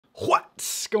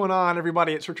What's going on,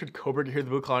 everybody? It's Richard Koberger here, the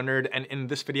Blue Collar Nerd, and in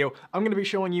this video, I'm going to be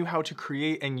showing you how to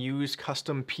create and use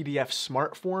custom PDF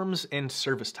smart forms in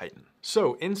ServiceTitan.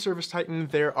 So in ServiceTitan,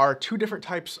 there are two different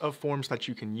types of forms that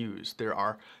you can use. There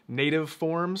are native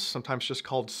forms, sometimes just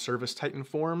called ServiceTitan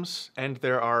forms, and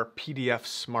there are PDF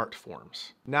smart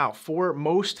forms. Now, for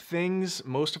most things,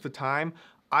 most of the time,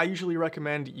 I usually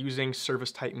recommend using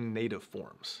ServiceTitan native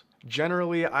forms.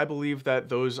 Generally, I believe that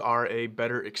those are a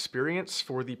better experience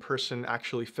for the person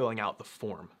actually filling out the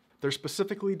form. They're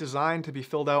specifically designed to be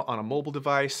filled out on a mobile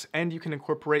device, and you can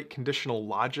incorporate conditional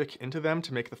logic into them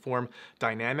to make the form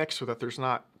dynamic so that there's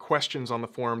not questions on the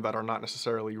form that are not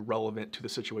necessarily relevant to the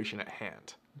situation at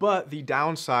hand. But the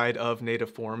downside of native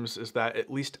forms is that,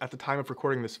 at least at the time of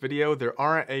recording this video, there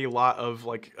aren't a lot of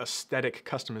aesthetic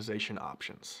customization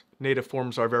options. Native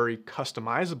forms are very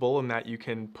customizable in that you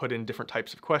can put in different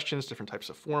types of questions, different types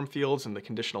of form fields, and the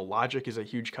conditional logic is a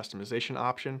huge customization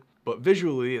option. But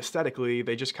visually, aesthetically,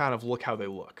 they just kind of look how they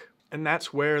look. And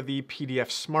that's where the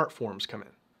PDF smart forms come in.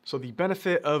 So the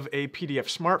benefit of a PDF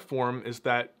smart form is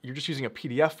that you're just using a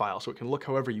PDF file, so it can look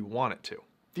however you want it to.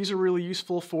 These are really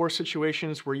useful for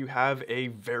situations where you have a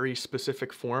very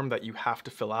specific form that you have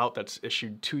to fill out that's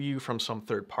issued to you from some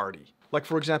third party. Like,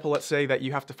 for example, let's say that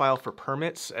you have to file for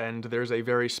permits and there's a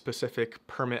very specific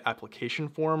permit application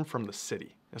form from the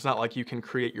city. It's not like you can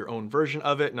create your own version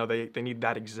of it. No, they need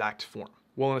that exact form.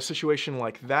 Well, in a situation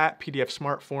like that, PDF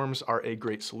smart forms are a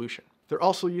great solution. They're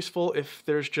also useful if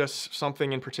there's just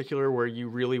something in particular where you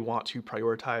really want to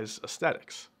prioritize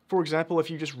aesthetics. For example, if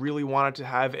you just really wanted to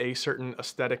have a certain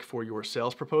aesthetic for your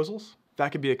sales proposals,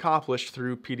 that could be accomplished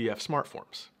through PDF smart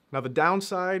forms. Now, the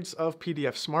downsides of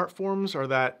PDF smart forms are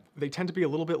that they tend to be a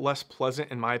little bit less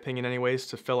pleasant, in my opinion anyways,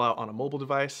 to fill out on a mobile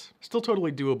device. Still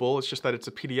totally doable, it's just that it's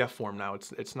a PDF form now.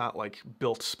 It's not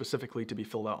built specifically to be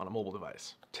filled out on a mobile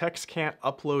device. Text can't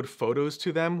upload photos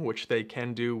to them, which they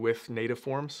can do with native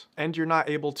forms. And you're not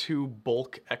able to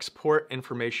bulk export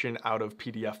information out of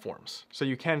PDF forms. So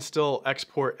you can still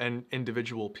export an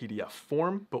individual PDF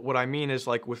form, but what I mean is,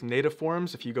 with native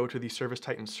forms, if you go to the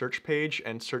ServiceTitan search page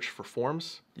and search for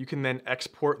forms, you can then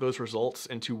export those results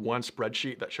into one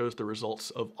spreadsheet that shows the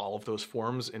results of all of those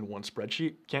forms in one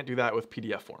spreadsheet. Can't do that with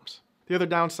PDF forms. The other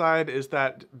downside is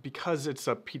that because it's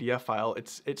a PDF file,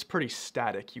 it's pretty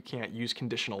static. You can't use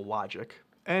conditional logic.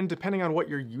 And depending on what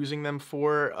you're using them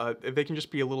for, they can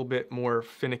just be a little bit more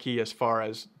finicky as far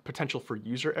as potential for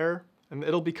user error. And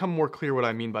it'll become more clear what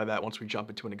I mean by that once we jump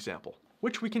into an example,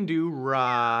 which we can do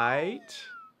right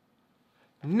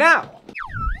now.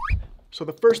 So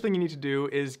the first thing you need to do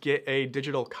is get a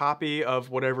digital copy of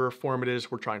whatever form it is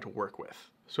we're trying to work with.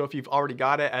 So if you've already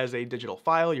got it as a digital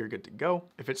file, you're good to go.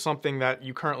 If it's something that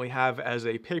you currently have as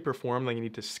a paper form, then you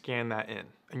need to scan that in,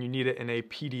 and you need it in a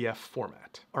PDF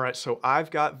format. All right, so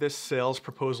I've got this sales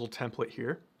proposal template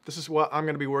here. This is what I'm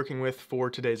gonna be working with for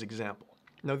today's example.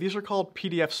 Now, these are called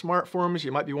PDF smart forms.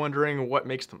 You might be wondering what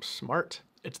makes them smart.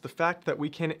 It's the fact that we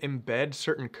can embed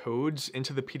certain codes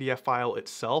into the PDF file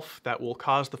itself that will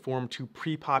cause the form to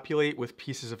pre-populate with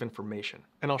pieces of information.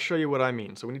 And I'll show you what I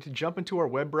mean. So we need to jump into our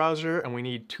web browser and we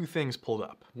need two things pulled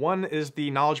up. One is the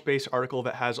knowledge base article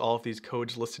that has all of these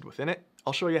codes listed within it.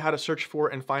 I'll show you how to search for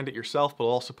and find it yourself, but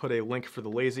I'll also put a link for the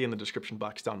lazy in the description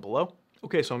box down below.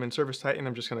 Okay, so I'm in ServiceTitan.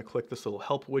 I'm just gonna click this little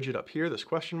help widget up here, this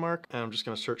question mark, and I'm just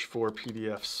gonna search for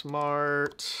PDF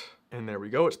smart. And there we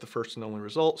go, it's the first and only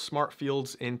result, smart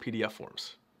fields in PDF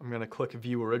forms. I'm gonna click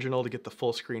view original to get the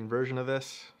full screen version of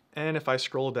this. And if I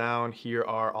scroll down, here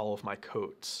are all of my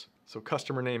codes. So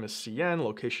customer name is CN,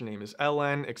 location name is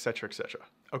LN, etc., etc.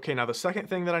 Okay, now the second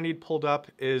thing that I need pulled up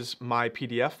is my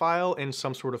PDF file in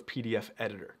some sort of PDF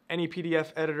editor. Any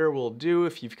PDF editor will do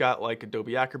if you've got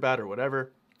Adobe Acrobat or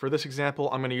whatever. For this example,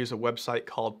 I'm gonna use a website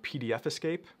called PDF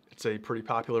Escape. It's a pretty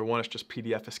popular one, it's just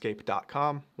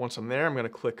pdfescape.com. Once I'm there, I'm gonna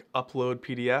click Upload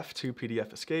PDF to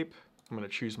PDF Escape. I'm gonna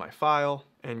choose my file,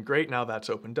 and great, now that's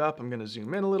opened up. I'm gonna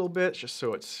zoom in a little bit, just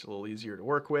so it's a little easier to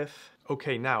work with.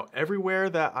 Okay, now,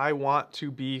 everywhere that I want to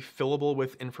be fillable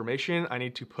with information, I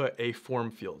need to put a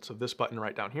form field. So this button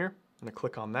right down here, I'm gonna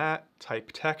click on that, type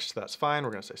text, that's fine.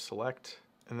 We're gonna say select.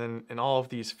 And then in all of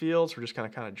these fields, we're just gonna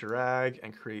kind of drag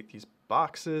and create these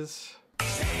boxes.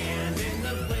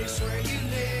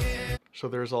 So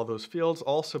there's all those fields.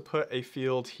 Also put a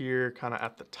field here kind of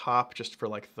at the top just for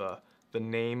the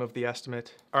name of the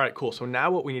estimate. All right, cool. So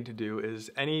now what we need to do is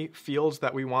any fields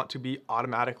that we want to be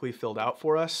automatically filled out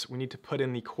for us, we need to put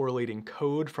in the correlating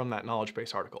code from that knowledge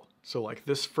base article. So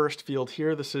this first field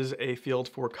here, this is a field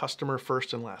for customer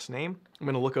first and last name. I'm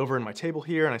gonna look over in my table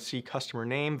here and I see customer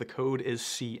name, the code is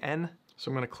CN. So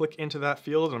I'm going to click into that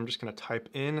field and I'm just going to type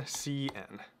in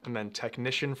CN. And then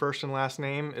technician first and last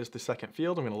name is the second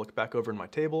field. I'm going to look back over in my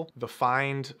table. The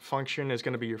find function is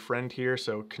going to be your friend here.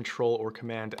 So Control or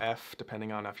Command F,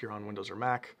 depending on if you're on Windows or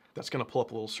Mac. That's going to pull up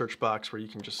a little search box where you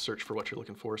can just search for what you're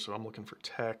looking for. So I'm looking for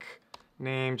tech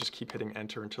name. Just keep hitting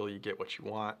enter until you get what you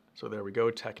want. So there we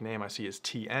go. Tech name I see is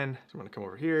TN. So I'm going to come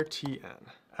over here, TN.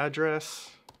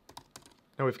 Address.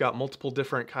 Now we've got multiple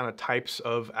different kind of types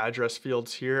of address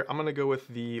fields here. I'm gonna go with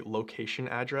the location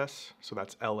address, so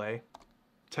that's LA.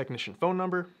 Technician phone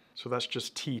number, so that's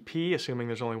just TP, assuming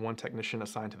there's only one technician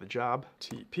assigned to the job.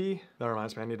 TP, that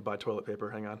reminds me, I need to buy toilet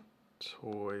paper, hang on.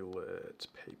 Toilet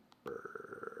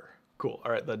paper. Cool,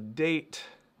 all right, the date,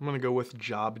 I'm gonna go with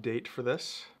job date for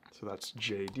this, so that's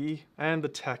JD, and the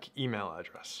tech email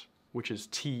address, which is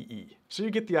TE. So you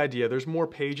get the idea. There's more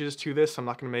pages to this. I'm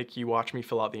not gonna make you watch me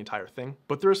fill out the entire thing,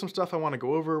 but there is some stuff I wanna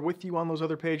go over with you on those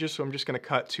other pages, so I'm just gonna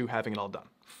cut to having it all done.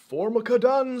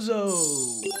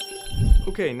 Formicadonzo!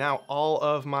 Okay, now all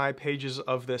of my pages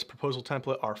of this proposal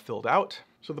template are filled out.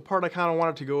 So the part I kind of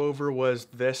wanted to go over was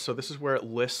this. So this is where it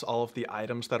lists all of the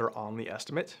items that are on the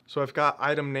estimate. So I've got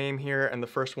item name here, and the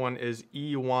first one is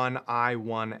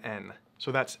E1I1N.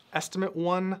 So that's estimate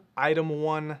 1, item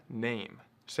 1, name.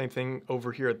 Same thing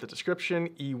over here at the description,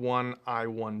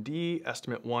 E1I1D,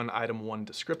 estimate 1, item 1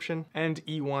 description, and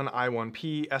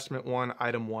E1I1P, estimate 1,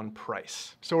 item 1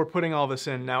 price. So we're putting all this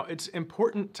in. Now it's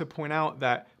important to point out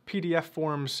that PDF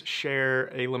forms share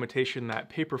a limitation that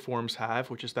paper forms have,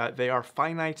 which is that they are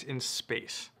finite in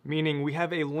space, meaning we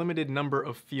have a limited number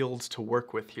of fields to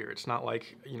work with here. It's not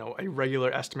like, you know, a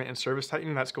regular estimate in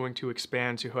ServiceTitan that's going to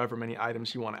expand to however many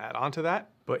items you want to add on to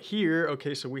that. But here,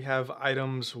 okay, so we have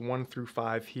items 1 through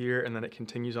 5 here, and then it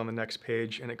continues on the next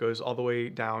page, and it goes all the way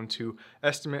down to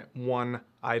estimate 1,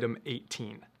 item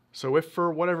 18. So if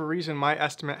for whatever reason my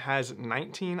estimate has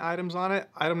 19 items on it,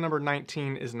 item number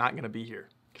 19 is not going to be here,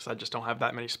 because I just don't have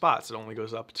that many spots. It only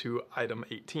goes up to item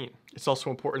 18. It's also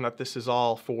important that this is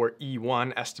all for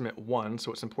E1, estimate 1,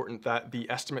 so it's important that the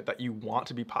estimate that you want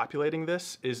to be populating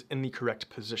this is in the correct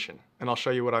position. And I'll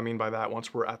show you what I mean by that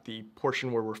once we're at the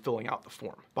portion where we're filling out the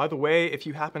form. By the way, if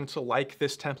you happen to like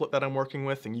this template that I'm working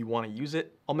with and you want to use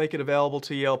it, I'll make it available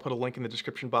to you. I'll put a link in the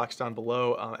description box down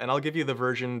below, and I'll give you the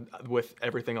version with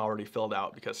everything already filled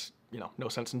out, because, you know, no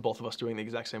sense in both of us doing the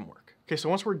exact same work. Okay, so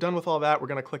once we're done with all that, we're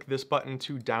gonna click this button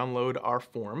to download our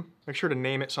form. Make sure to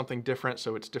name it something different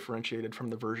so it's differentiated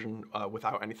from the version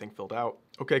without anything filled out.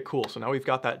 Okay, cool, so now we've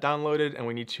got that downloaded and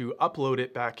we need to upload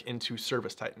it back into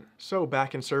ServiceTitan. So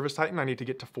back in ServiceTitan, I need to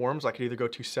get to forms. I could either go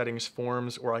to settings,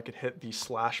 forms, or I could hit the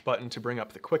slash button to bring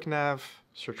up the quick nav,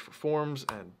 search for forms,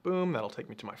 and boom, that'll take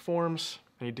me to my forms.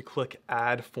 I need to click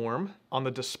add form. On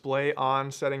the display on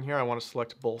setting here, I want to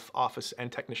select both office and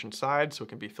technician side so it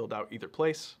can be filled out either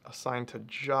place. Assign to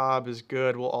job is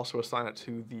good. We'll also assign it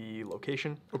to the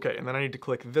location. Okay, and then I need to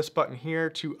click this button here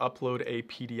to upload a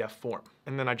PDF form.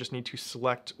 And then I just need to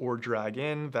select or drag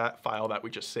in that file that we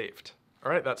just saved.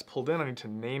 All right, that's pulled in. I need to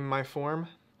name my form.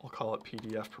 I'll call it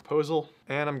PDF proposal,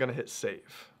 and I'm gonna hit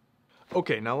save.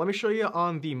 Okay, now let me show you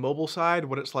on the mobile side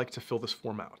what it's like to fill this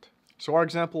form out. So our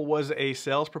example was a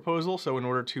sales proposal. So in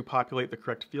order to populate the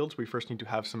correct fields, we first need to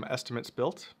have some estimates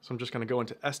built. So I'm just gonna go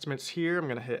into estimates here. I'm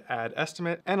gonna hit add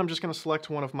estimate, and I'm just gonna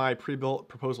select one of my pre-built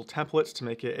proposal templates to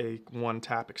make it a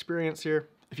one-tap experience here.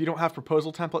 If you don't have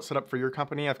proposal templates set up for your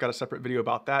company, I've got a separate video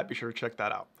about that. Be sure to check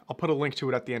that out. I'll put a link to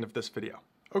it at the end of this video.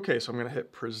 Okay, so I'm gonna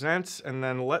hit present, and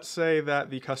then let's say that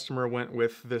the customer went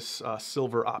with this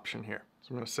silver option here. So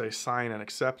I'm gonna say sign and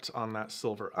accept on that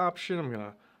silver option. I'm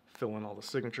gonna fill in all the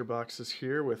signature boxes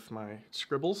here with my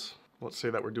scribbles. Let's say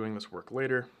that we're doing this work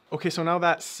later. Okay, so now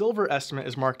that silver estimate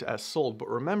is marked as sold, but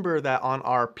remember that on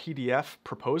our PDF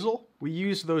proposal, we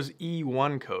use those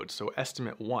E1 codes, so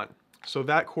estimate 1. So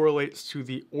that correlates to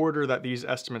the order that these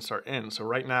estimates are in. So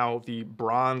right now, the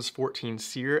bronze 14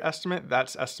 SEER estimate,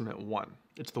 that's estimate 1.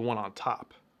 It's the one on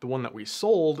top. The one that we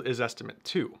sold is estimate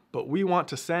 2, but we want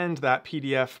to send that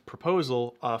PDF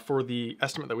proposal for the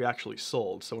estimate that we actually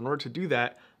sold. So in order to do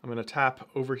that, I'm gonna tap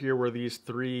over here where these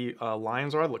 3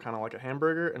 lines are, look kind of like a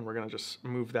hamburger, and we're gonna just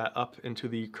move that up into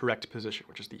the correct position,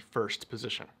 which is the first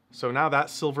position. So now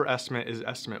that silver estimate is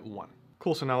estimate 1.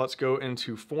 Cool, so now let's go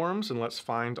into forms and let's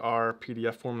find our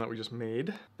PDF form that we just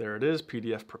made. There it is,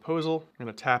 PDF proposal. I'm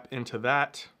gonna tap into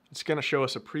that. It's gonna show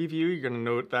us a preview. You're gonna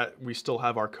note that we still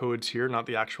have our codes here, not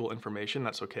the actual information,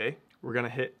 that's okay. We're gonna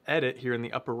hit edit here in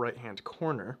the upper right-hand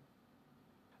corner,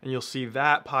 and you'll see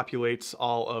that populates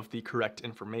all of the correct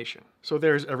information. So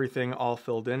there's everything all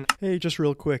filled in. Hey, just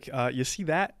real quick, you see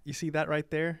that? You see that right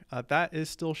there? That is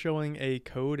still showing a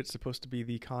code. It's supposed to be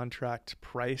the contract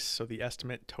price, so the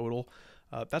estimate total.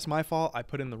 That's my fault. I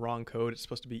put in the wrong code. It's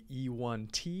supposed to be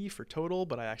E1T for total,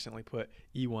 but I accidentally put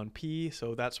E1P,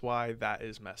 so that's why that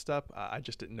is messed up. I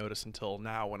just didn't notice until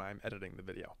now when I'm editing the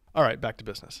video. All right, back to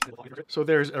business. So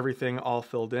there's everything all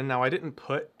filled in. Now I didn't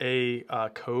put a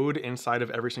code inside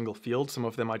of every single field. Some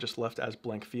of them I just left as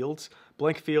blank fields.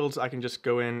 Blank fields, I can just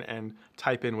go in and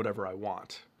type in whatever I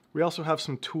want. We also have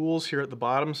some tools here at the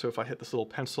bottom. So if I hit this little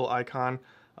pencil icon,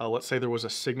 let's say there was a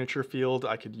signature field,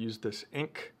 I could use this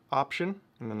ink option,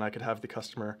 and then I could have the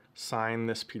customer sign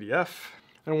this PDF.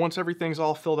 And once everything's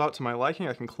all filled out to my liking,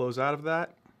 I can close out of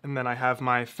that. And then I have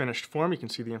my finished form. You can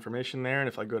see the information there. And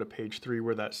if I go to page 3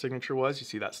 where that signature was, you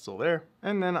see that's still there.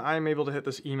 And then I'm able to hit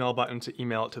this email button to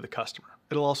email it to the customer.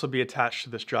 It'll also be attached to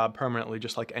this job permanently,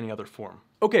 just like any other form.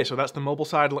 Okay, so that's the mobile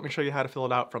side. Let me show you how to fill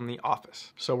it out from the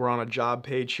office. So we're on a job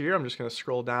page here. I'm just gonna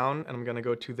scroll down and I'm gonna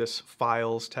go to this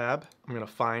Files tab. I'm gonna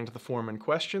find the form in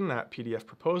question, that PDF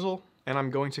proposal, and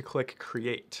I'm going to click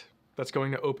Create. That's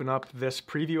going to open up this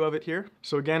preview of it here.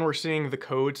 So again, we're seeing the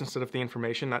codes instead of the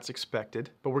information. That's expected.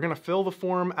 But we're going to fill the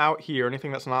form out here,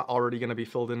 anything that's not already going to be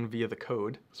filled in via the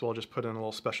code. So I'll just put in a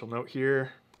little special note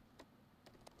here.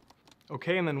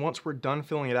 Okay, and then once we're done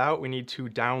filling it out, we need to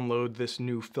download this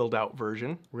new filled out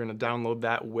version. We're going to download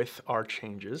that with our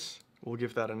changes. We'll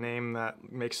give that a name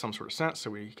that makes some sort of sense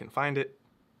so we can find it.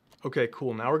 Okay,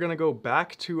 cool. Now we're going to go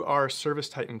back to our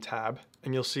ServiceTitan tab,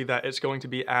 and you'll see that it's going to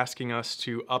be asking us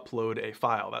to upload a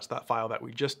file. That's that file that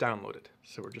we just downloaded.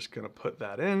 So we're just going to put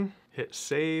that in, hit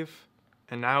save.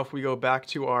 And now if we go back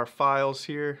to our files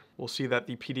here, we'll see that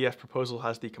the PDF proposal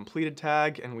has the completed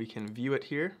tag and we can view it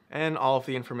here. And all of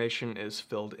the information is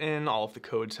filled in. All of the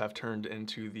codes have turned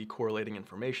into the correlating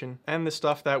information. And the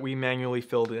stuff that we manually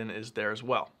filled in is there as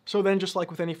well. So then just like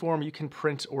with any form, you can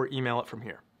print or email it from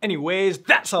here. Anyways,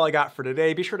 that's all I got for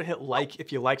today. Be sure to hit like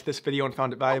if you liked this video and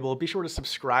found it valuable. Be sure to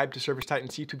subscribe to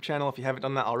ServiceTitan's YouTube channel if you haven't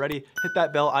done that already. Hit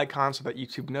that bell icon so that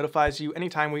YouTube notifies you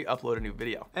anytime we upload a new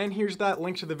video. And here's that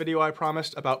link to the video I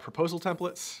promised about proposal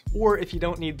templates. Or if you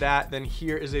don't need that, then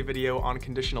here is a video on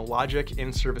conditional logic in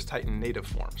ServiceTitan native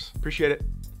forms. Appreciate it.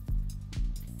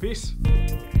 Peace.